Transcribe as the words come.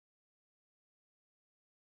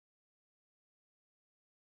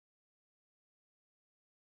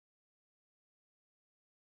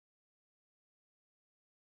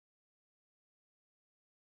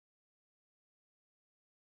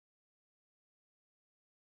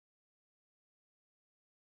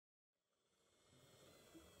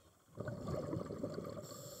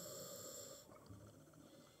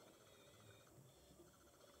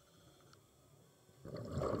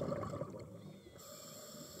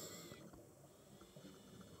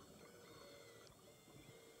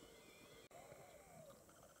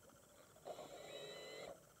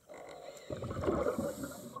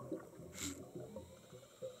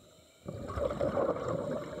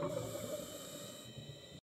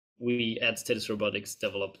we at Tethys Robotics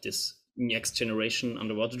developed this next generation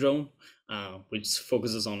underwater drone, which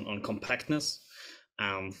focuses on compactness.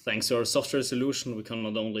 Thanks to our software solution, we can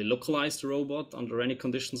not only localize the robot under any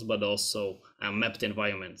conditions, but also map the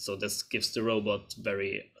environment. So this gives the robot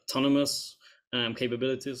very autonomous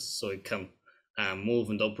capabilities, so it can move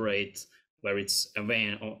and operate where it's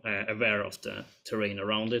aware of the terrain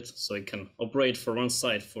around it. So it can operate for one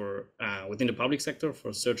side for within the public sector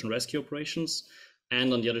for search and rescue operations,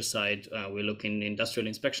 and on the other side, we look in the industrial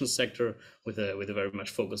inspection sector with a very much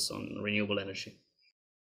focus on renewable energy.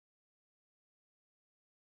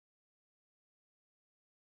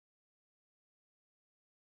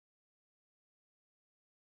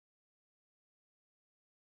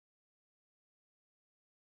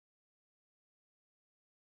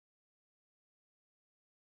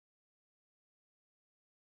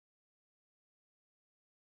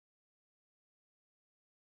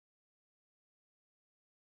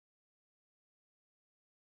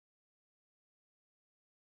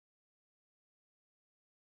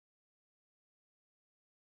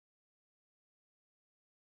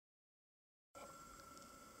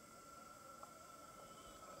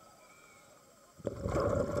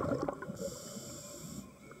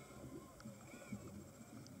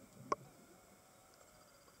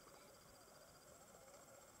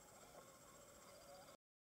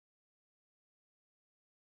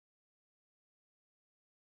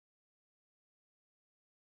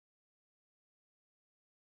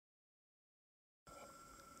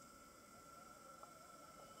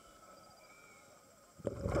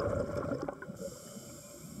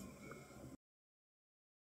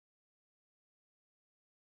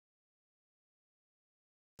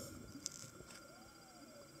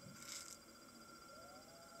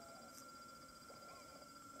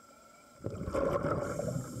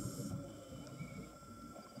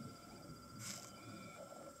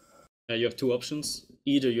 You have two options.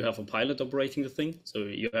 Either you have a pilot operating the thing, so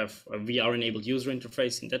you have a VR-enabled user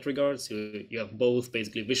interface in that regard. So you have both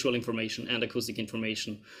basically visual information and acoustic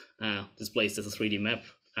information displayed as a 3D map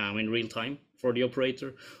in real time for the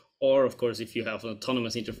operator. Or of course, if you have an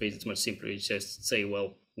autonomous interface, it's much simpler. You just say,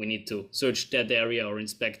 well, we need to search that area or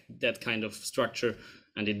inspect that kind of structure,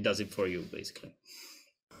 and it does it for you, basically.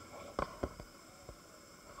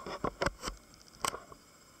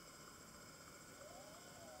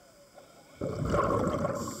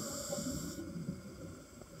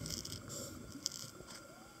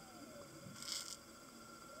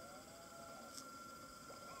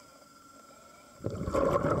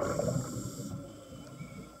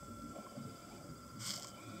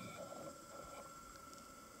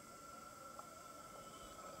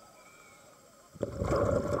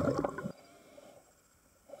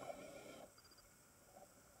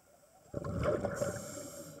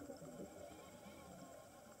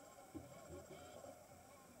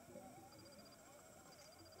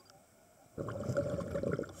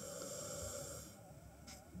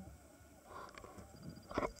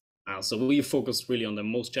 So we focus really on the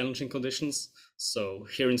most challenging conditions. So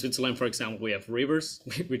here in Switzerland, for example, we have rivers,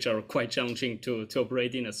 which are quite challenging to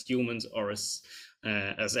operate in as humans or as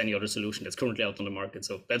any other solution that's currently out on the market.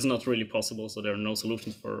 So that's not really possible. So there are no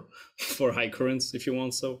solutions for high currents, if you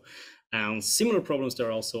want so. Similar problems there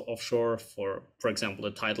are also offshore for example,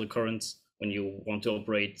 the tidal currents when you want to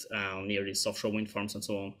operate near these offshore wind farms and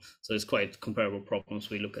so on. So it's quite comparable problems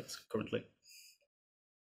we look at currently.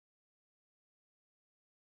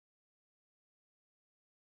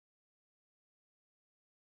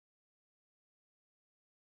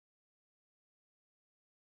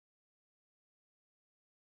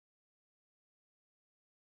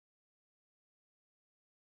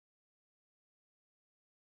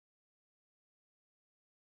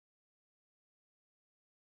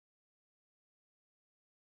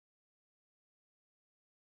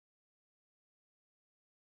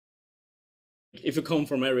 If you come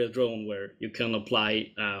from aerial drone where you can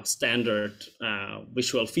apply standard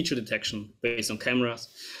visual feature detection based on cameras,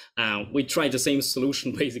 we tried the same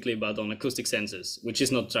solution basically, but on acoustic sensors, which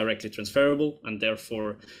is not directly transferable. And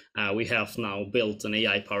therefore, we have now built an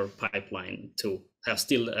AI-powered pipeline to have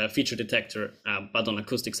still a feature detector, but on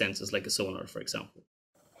acoustic sensors like a sonar, for example.